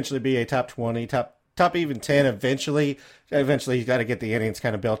potentially be a top 20, top even 10 eventually. Eventually, he's got to get the innings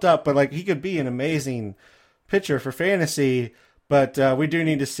kind of built up, but like he could be an amazing pitcher for fantasy. But we do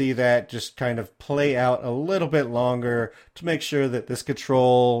need to see that just kind of play out a little bit longer to make sure that this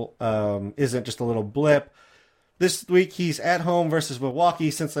control isn't just a little blip. This week he's at home versus Milwaukee.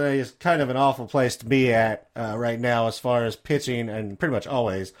 Cincinnati is kind of an awful place to be at right now as far as pitching, and pretty much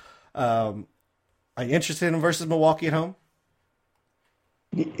always. Are you interested in him versus Milwaukee at home?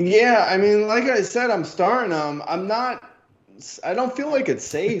 Yeah, I mean, like I said, I'm starting him. I don't feel like it's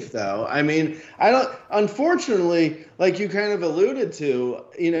safe, though. I mean, unfortunately, like you kind of alluded to,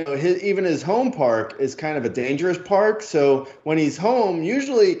 even his home park is kind of a dangerous park. So when he's home,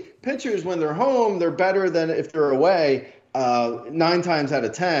 usually pitchers, when they're home, they're better than if they're away. 9 times out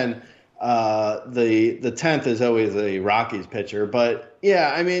of 10, the 10th is always a Rockies pitcher. But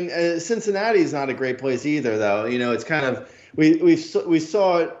yeah, I mean, Cincinnati is not a great place either, though. It's kind of, we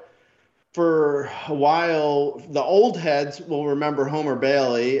saw it. For a while, the old heads will remember Homer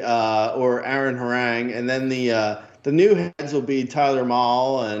Bailey or Aaron Harang, and then the new heads will be Tyler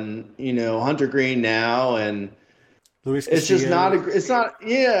Mahle and Hunter Green now, and Luis it's just not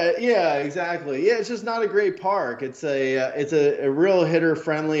exactly. Yeah, it's just not a great park. It's a real hitter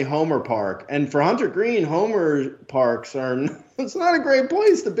friendly homer park, and for Hunter Green, homer parks it's not a great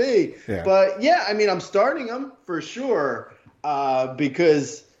place to be. Yeah. But yeah, I mean, I'm starting them for sure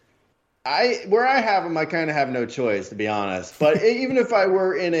because. Where I have them, I kind of have no choice, to be honest. But even if I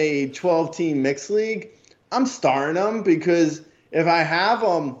were in a 12-team mixed league, I'm starting them because if I have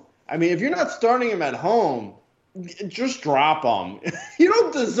them, I mean, if you're not starting him at home, just drop him. You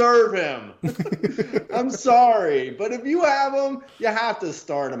don't deserve him. I'm sorry. But if you have him, you have to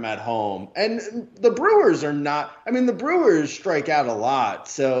start him at home. And the Brewers are not – I mean, the Brewers strike out a lot.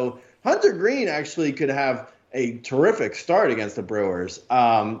 So Hunter Green actually could have – a terrific start against the Brewers.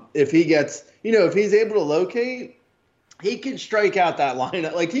 If he gets, if he's able to locate, he can strike out that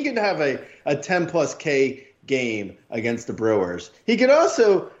lineup. Like, he could have a 10+ K game against the Brewers. He could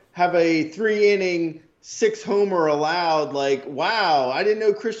also have a 3-inning, 6-homer allowed. Like, wow, I didn't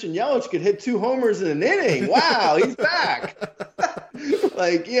know Christian Yelich could hit 2 homers in an inning. Wow, he's back.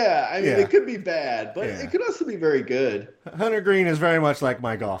 Like, yeah, I mean, it could be bad, but it could also be very good. Hunter Green is very much like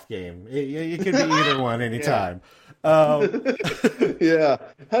my golf game. You could be either one anytime. Yeah,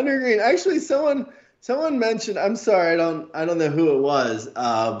 Hunter Green. Actually, someone mentioned. I'm sorry, I don't know who it was,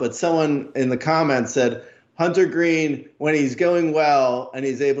 but someone in the comments said Hunter Green, when he's going well and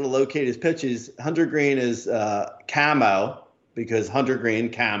he's able to locate his pitches, Hunter Green is camo, because Hunter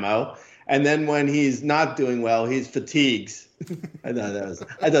Green camo, and then when he's not doing well, he's fatigues. I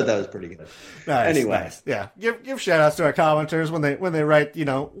thought that was pretty good. Nice, anyway, nice. Yeah, give shout outs to our commenters when they write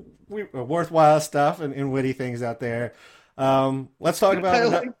worthwhile stuff and witty things out there. Let's talk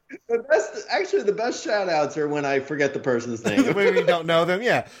about the best shout outs are when I forget the person's name. When we don't know them,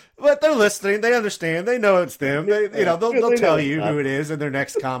 yeah. But they're listening, they understand, they know it's them. They'll tell you who it is in their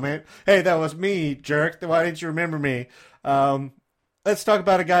next comment. Hey, that was me, jerk. Why didn't you remember me? Let's talk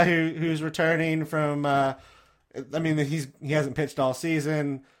about a guy who's returning from he hasn't pitched all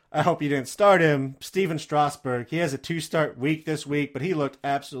season. I hope you didn't start him. Steven Strasburg. He has a 2-start week this week, but he looked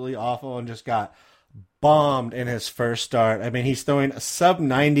absolutely awful and just got bombed in his first start. I mean, he's throwing a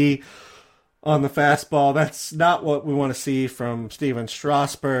sub-90 on the fastball. That's not what we want to see from Steven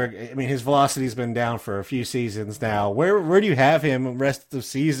Strasburg. I mean, his velocity's been down for a few seasons now. Where do you have him the rest of the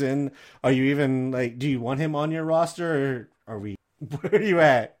season? Are you even, do you want him on your roster, or where are you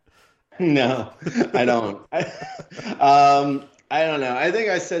at? No, I don't. I don't know. I think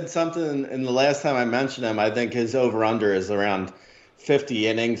I said something in the last time I mentioned him. I think his over/under is around 50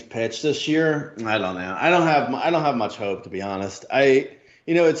 innings pitched this year. I don't know. I don't have much hope, to be honest.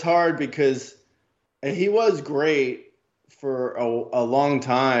 It's hard because he was great for a long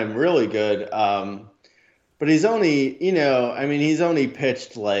time, really good. But he's only, he's only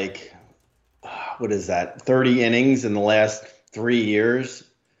pitched 30 innings in the last 3 years.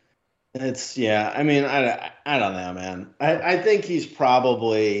 I don't know, man. I think he's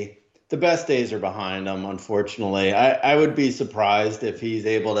probably, the best days are behind him, unfortunately. I would be surprised if he's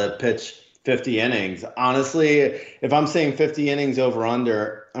able to pitch 50 innings. Honestly, if I'm saying 50 innings over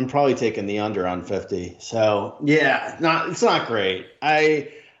under, I'm probably taking the under on 50. So, yeah, it's not great.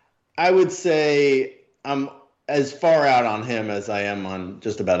 I would say I'm as far out on him as I am on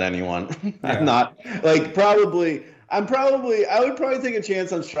just about anyone. Yeah. I'm not, I would probably take a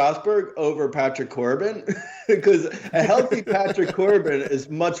chance on Strasburg over Patrick Corbin because a healthy Patrick Corbin is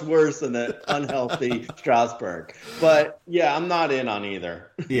much worse than an unhealthy Strasburg. But, yeah, I'm not in on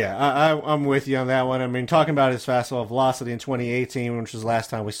either. Yeah, I'm with you on that one. I mean, talking about his fastball velocity in 2018, which was the last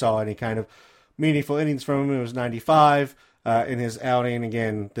time we saw any kind of meaningful innings from him, it was 95. In his outing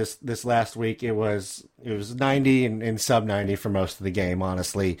again this last week, it was 90 and sub 90 for most of the game,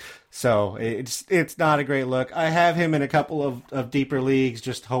 honestly. So it's not a great look. I have him in a couple of deeper leagues,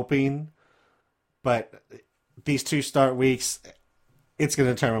 just hoping, but these 2 start weeks, it's going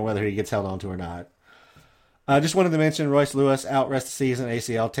to determine whether he gets held on to or not. I just wanted to mention Royce Lewis out rest of the season,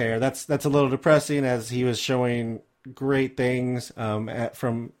 ACL tear. That's a little depressing as he was showing great things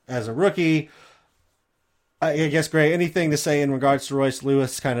from as a rookie. I guess, Gray, anything to say in regards to Royce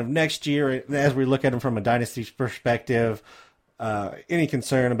Lewis kind of next year as we look at him from a dynasty perspective? Any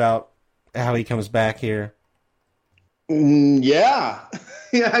concern about how he comes back here? Yeah.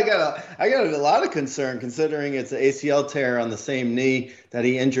 Yeah, I got a lot of concern considering it's an ACL tear on the same knee that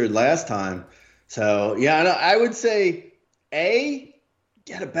he injured last time. So, yeah, I would say,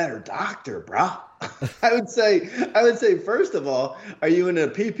 get a better doctor, bro. I would say, first of all, are you in a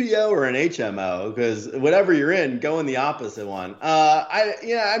PPO or an HMO? Because whatever you're in, go in the opposite one.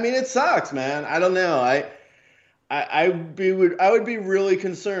 It sucks, man. I don't know. I would be really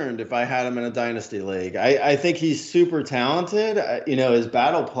concerned if I had him in a dynasty league. I think he's super talented. His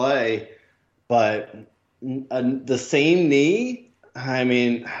battle play, but the same knee. I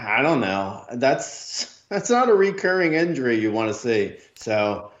mean, I don't know. That's not a recurring injury you want to see.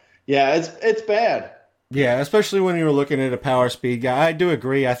 So. Yeah, it's bad. Yeah, especially when you were looking at a power speed guy. I do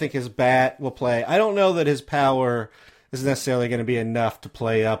agree. I think his bat will play. I don't know that his power is necessarily going to be enough to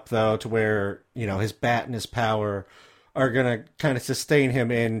play up, though, to where, his bat and his power are going to kind of sustain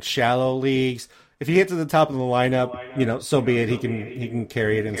him in shallow leagues. If he hits at the top of the lineup, so be it. He can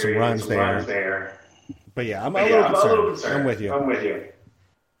carry it in some runs there. But yeah, I'm a little concerned. I'm with you.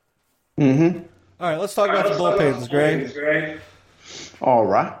 Mm-hmm. All right, let's talk about the bullpens, Gray. All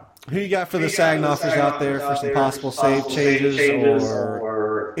right. Who you got for the SAG offers out there for some possible save changes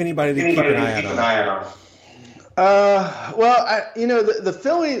or anybody to keep an eye out on? The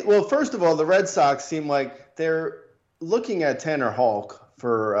Phillies. Well, first of all, the Red Sox seem like they're looking at Tanner Houck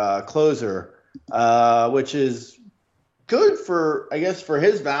for closer, which is good for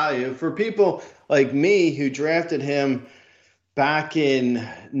his value. For people like me who drafted him back in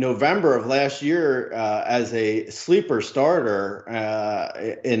November of last year as a sleeper starter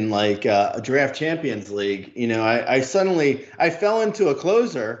in like a draft champions league. I fell into a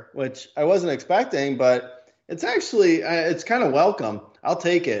closer, which I wasn't expecting, but it's actually it's kind of welcome. I'll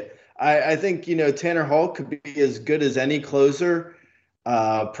take it. I think Tanner Hall could be as good as any closer.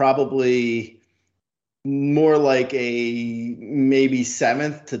 Probably more like a maybe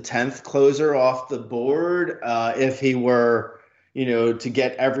 7th to 10th closer off the board if he were, to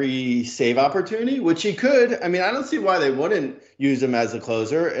get every save opportunity, which he could. I mean, I don't see why they wouldn't use him as a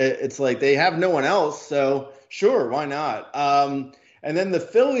closer. It's like they have no one else, so sure, why not? And then the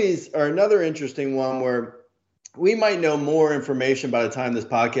Phillies are another interesting one where we might know more information by the time this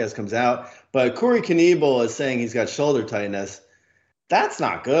podcast comes out, but Corey Knebel is saying he's got shoulder tightness. That's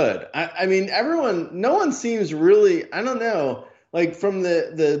not good. I mean, no one seems really, I don't know, like from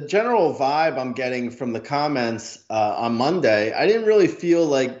the general vibe I'm getting from the comments on Monday, I didn't really feel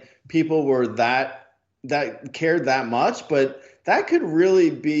like people were that cared that much, but that could really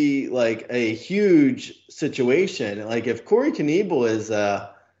be like a huge situation. Like if Corey Knebel is,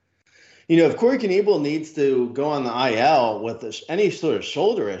 if Corey Knebel needs to go on the IL with any sort of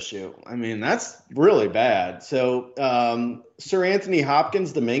shoulder issue, I mean, that's really bad. So Sir Anthony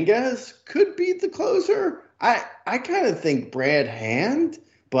Hopkins Dominguez could be the closer. I kind of think Brad Hand,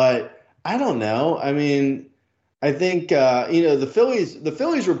 but I don't know. I mean, I think, the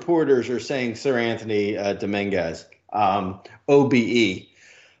Phillies reporters are saying Sir Anthony Dominguez, OBE.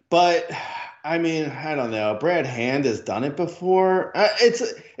 But I mean, I don't know. Brad Hand has done it before.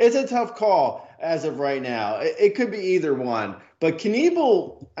 It's a tough call as of right now. It could be either one. But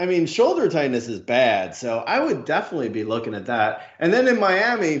Knebel, I mean, shoulder tightness is bad, so I would definitely be looking at that. And then in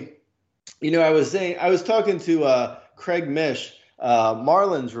Miami, I was talking to Craig Mish,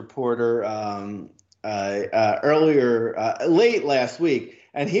 Marlins reporter, earlier, late last week.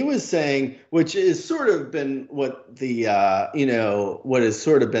 And he was saying, which is sort of been what the, what has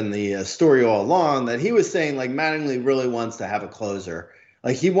sort of been the story all along, that he was saying like Mattingly really wants to have a closer.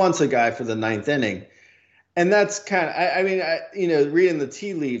 Like he wants a guy for the 9th inning. And that's kind of, reading the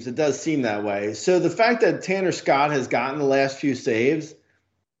tea leaves, it does seem that way. So the fact that Tanner Scott has gotten the last few saves,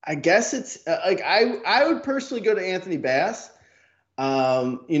 I guess it's like I would personally go to Anthony Bass.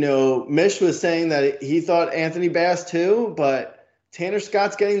 Mish was saying that he thought Anthony Bass too, but Tanner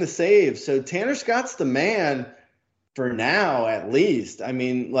Scott's getting the saves. So Tanner Scott's the man for now, at least. I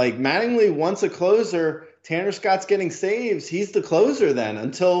mean, like Mattingly wants a closer. Tanner Scott's getting saves. He's the closer then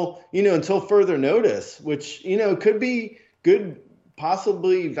until further notice, which, could be good,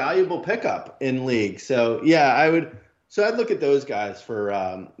 possibly valuable pickup in league. So, yeah, I'd look at those guys for,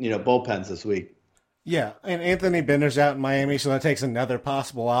 bullpens this week. Yeah, and Anthony Bender's out in Miami, so that takes another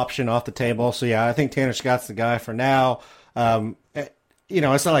possible option off the table. So, yeah, I think Tanner Scott's the guy for now.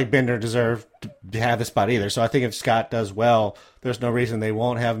 It's not like Bender deserved to have the spot either. So I think if Scott does well, there's no reason they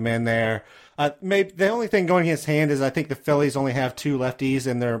won't have him in there. Maybe the only thing going against Hand is I think the Phillies only have 2 lefties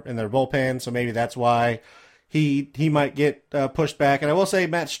in their bullpen, so maybe that's why he might get pushed back. And I will say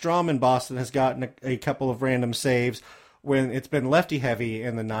Matt Strahm in Boston has gotten a couple of random saves when it's been lefty heavy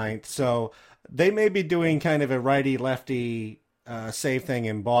in the 9th. So they may be doing kind of a righty lefty save thing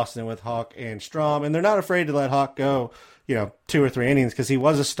in Boston with Hawk and Strahm, and they're not afraid to let Hawk go 2 or 3 innings because he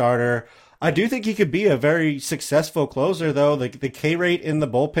was a starter. I do think he could be a very successful closer, though. The K rate in the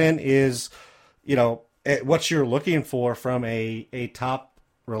bullpen is, what you're looking for from a top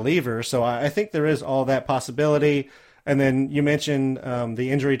reliever. So I think there is all that possibility. And then you mentioned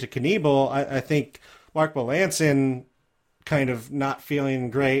the injury to Knebel. I think Mark Melancon kind of not feeling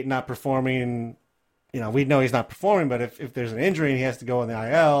great, not performing. We know he's not performing, but if there's an injury and he has to go on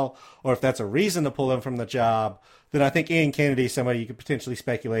the IL, or if that's a reason to pull him from the job, then I think Ian Kennedy is somebody you could potentially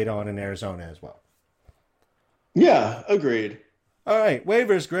speculate on in Arizona as well. Yeah, agreed. All right,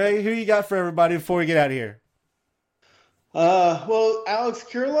 waivers, Gray. Who you got for everybody before we get out of here? Well, Alex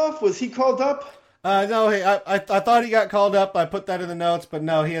Kirilloff, was he called up? No, hey, I thought he got called up. I put that in the notes, but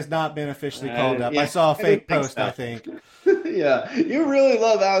no, he has not been officially called up. Yeah, I saw a fake post, I think. Yeah, you really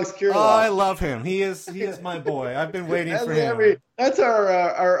love Alex Kirilloff. Oh, I love him. He is my boy. I've been waiting for him. That's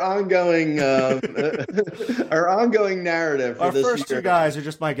our ongoing our ongoing narrative for our this first year. 2 guys are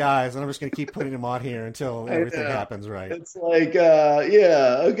just my guys, and I'm just going to keep putting them on here until everything happens right. It's like,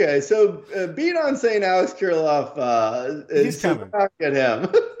 yeah, okay. So beat on saying Alex Kirilloff. He's coming. Get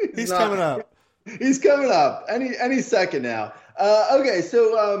him. He's coming up. He's coming up any second now. Okay,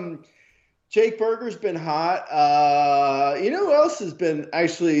 so Jake Berger's been hot. You know who else has been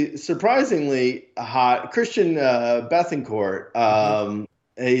actually surprisingly hot? Christian Bethancourt.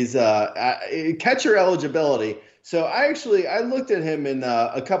 He's catcher eligibility. So I looked at him in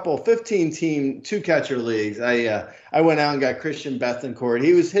a couple 15-team 2-catcher leagues. I went out and got Christian Bethancourt.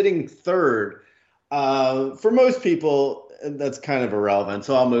 He was hitting third. For most people, that's kind of irrelevant,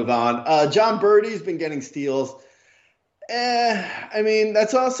 so I'll move on. John Birdie's been getting steals. I mean,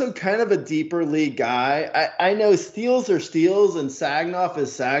 that's also kind of a deeper league guy. I know steals are steals and Sagnoff is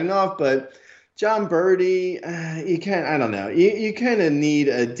Sagnoff, but John Birdie, you can't. I don't know. You kind of need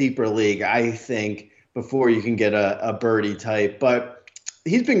a deeper league, I think, before you can get a Birdie type. But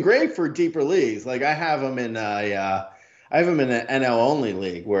he's been great for deeper leagues. Like I have him in an NL only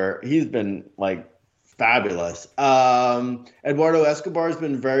league where he's been like fabulous. Eduardo Escobar's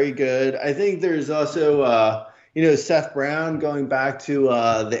been very good. I think there's also Seth Brown going back to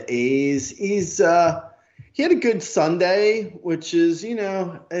the A's. He had a good Sunday, which is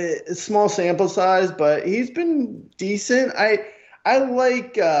a small sample size, but he's been decent. I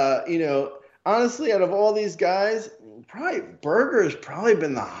like honestly, out of all these guys, probably Berger's probably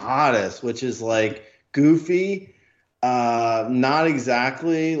been the hottest, which is like goofy. Not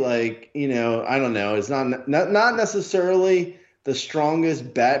exactly like, I don't know. It's not necessarily the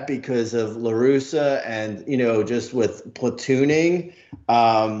strongest bet because of La Russa and, just with platooning.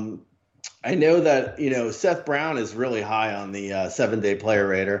 I know that, Seth Brown is really high on the 7-day player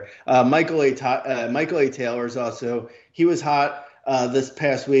rater. Michael A. Taylor's also, he was hot this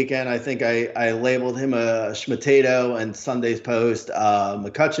past weekend. I think I labeled him a Schmatato and Sunday's Post.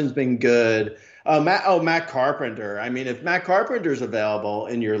 McCutcheon's been good. Matt Carpenter. I mean, if Matt Carpenter's available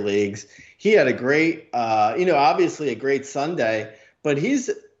in your leagues, he had a great, obviously a great Sunday, but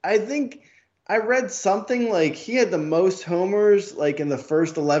I think I read something like he had the most homers like in the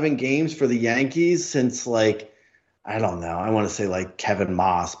first 11 games for the Yankees since like, I don't know. I want to say like Kevin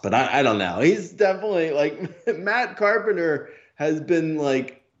Moss, but I don't know. He's definitely like Matt Carpenter has been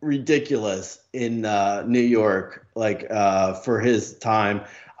like ridiculous in New York, like for his time.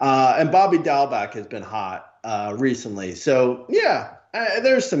 And Bobby Dahlbeck has been hot recently. So, yeah,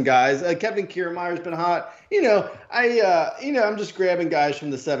 there's some guys. Kevin Kiermaier's been hot. I'm just grabbing guys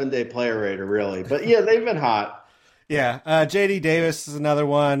from the 7-day player rater, really. But, yeah, they've been hot. Yeah, J.D. Davis is another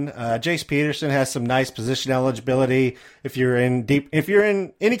one. Jace Peterson has some nice position eligibility. If you're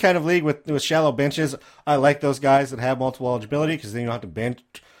in any kind of league with shallow benches, I like those guys that have multiple eligibility because then you don't have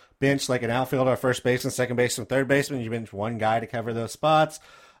to bench like an outfielder, first baseman, second baseman, third baseman. You bench one guy to cover those spots.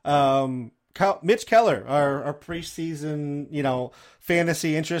 Mitch Keller, our preseason,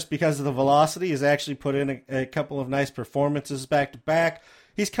 fantasy interest because of the velocity, has actually put in a couple of nice performances back to back.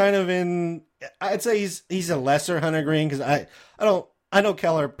 He's kind of I'd say he's a lesser Hunter Green because I know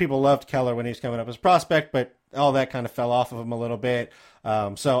Keller. People loved Keller when he was coming up as a prospect, but all that kind of fell off of him a little bit.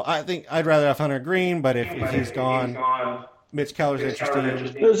 So I think I'd rather have Hunter Green, but if he's gone, Mitch Keller's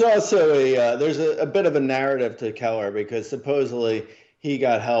interesting. There's also there's a bit of a narrative to Keller because supposedly he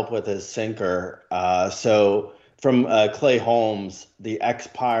got help with his sinker. So from Clay Holmes, the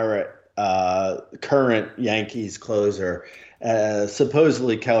ex-Pirate, current Yankees closer,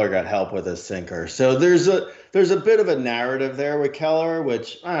 supposedly Keller got help with his sinker. So there's a bit of a narrative there with Keller,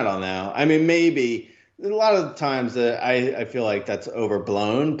 which I don't know. I mean, maybe a lot of the times I feel like that's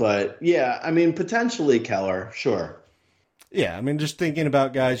overblown, but yeah, I mean, potentially Keller, sure. Yeah, I mean, just thinking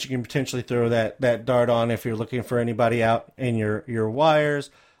about guys you can potentially throw that dart on if you're looking for anybody out in your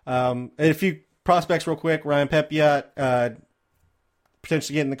wires. A few prospects real quick. Ryan Pepiot,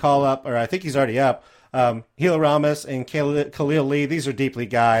 potentially getting the call up, or I think he's already up. Gil Ramos and Khalil Lee, these are deep league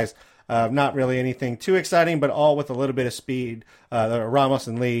guys. Not really anything too exciting, but all with a little bit of speed. Ramos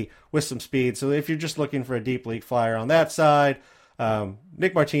and Lee with some speed. So if you're just looking for a deep league flyer on that side,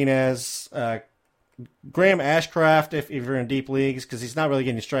 Nick Martinez, Graham Ashcraft, if you're in deep leagues, because he's not really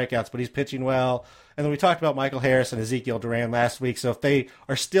getting strikeouts, but he's pitching well. And then we talked about Michael Harris and Ezekiel Duran last week. So if they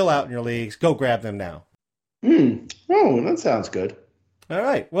are still out in your leagues, go grab them now. Oh, that sounds good. All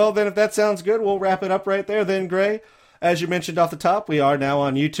right. Well, then if that sounds good, we'll wrap it up right there then, Gray. As you mentioned off the top, we are now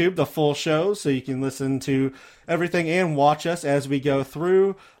on YouTube, the full show, so you can listen to everything and watch us as we go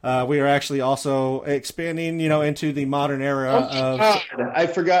through. We are actually also expanding, into the modern era of... I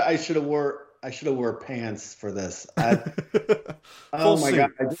forgot I should have wore pants for this. Oh my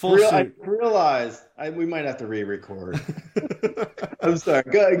God! I realized we might have to re-record. I'm sorry.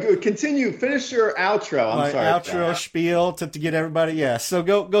 Go, continue. Finish your outro. I'm sorry. Outro spiel to get everybody. Yeah. So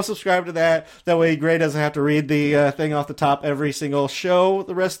go subscribe to that. That way, Gray doesn't have to read the thing off the top every single show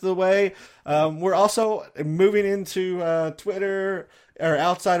the rest of the way. We're also moving into Twitter, or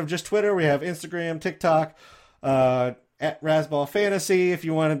outside of just Twitter. We have Instagram, TikTok. At Razzball Fantasy, if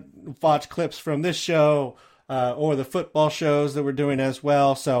you want to watch clips from this show or the football shows that we're doing as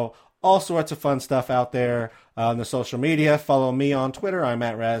well. So all sorts of fun stuff out there on the social media. Follow me on Twitter. I'm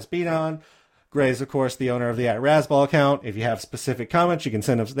at RazBeaton. Gray's, of course, the owner of the @Razball account. If you have specific comments, you can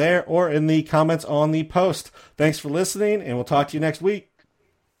send them there or in the comments on the post. Thanks for listening, and we'll talk to you next week.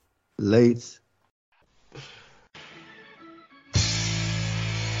 Late.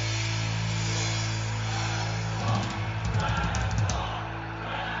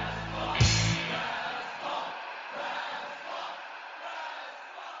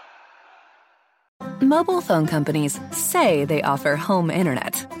 Mobile phone companies say they offer home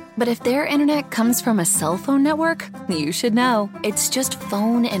internet. But if their internet comes from a cell phone network, you should know. It's just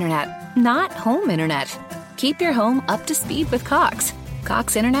phone internet, not home internet. Keep your home up to speed with Cox.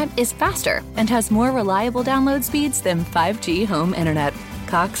 Cox internet is faster and has more reliable download speeds than 5G home internet.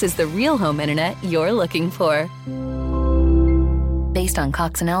 Cox is the real home internet you're looking for. Based on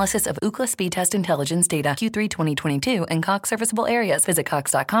Cox analysis of Ookla speed test intelligence data Q3 2022 and Cox serviceable areas, visit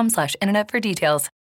cox.com/internet for details.